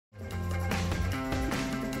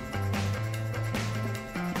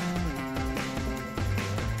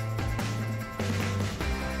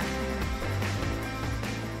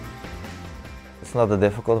It's not a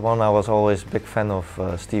difficult one. I was always a big fan of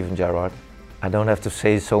Steven Gerrard. I don't have to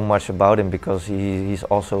say so much about him because he's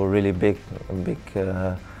also a really big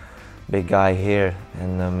guy here,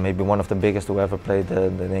 and maybe one of the biggest who ever played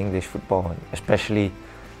the English football. Especially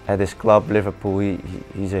at his club, Liverpool,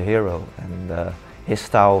 he's a hero. And his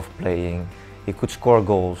style of playing, he could score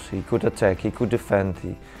goals, he could attack, he could defend,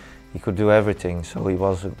 he could do everything. So he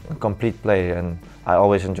was a complete player, and I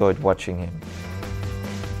always enjoyed watching him.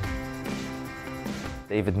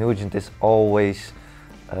 David Nugent is always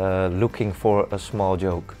looking for a small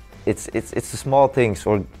joke. It's the small things,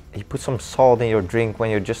 or he puts some salt in your drink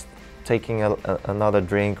when you're just taking another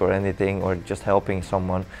drink or anything, or just helping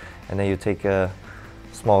someone, and then you take a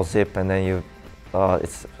small sip, and then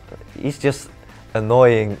he's just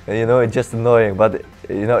annoying, you know, it's just annoying. But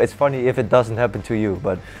you know, it's funny if it doesn't happen to you,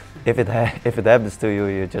 but if it happens to you,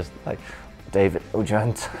 you're just like, David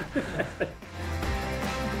Nugent.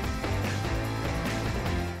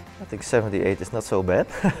 I think 78 is not so bad.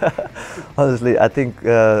 Honestly, I think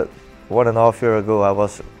 1.5 years ago I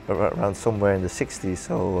was around somewhere in the 60s,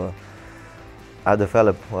 so I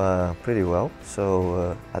developed pretty well.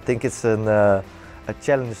 So I think it's a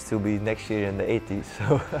challenge to be next year in the 80s.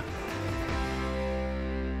 So.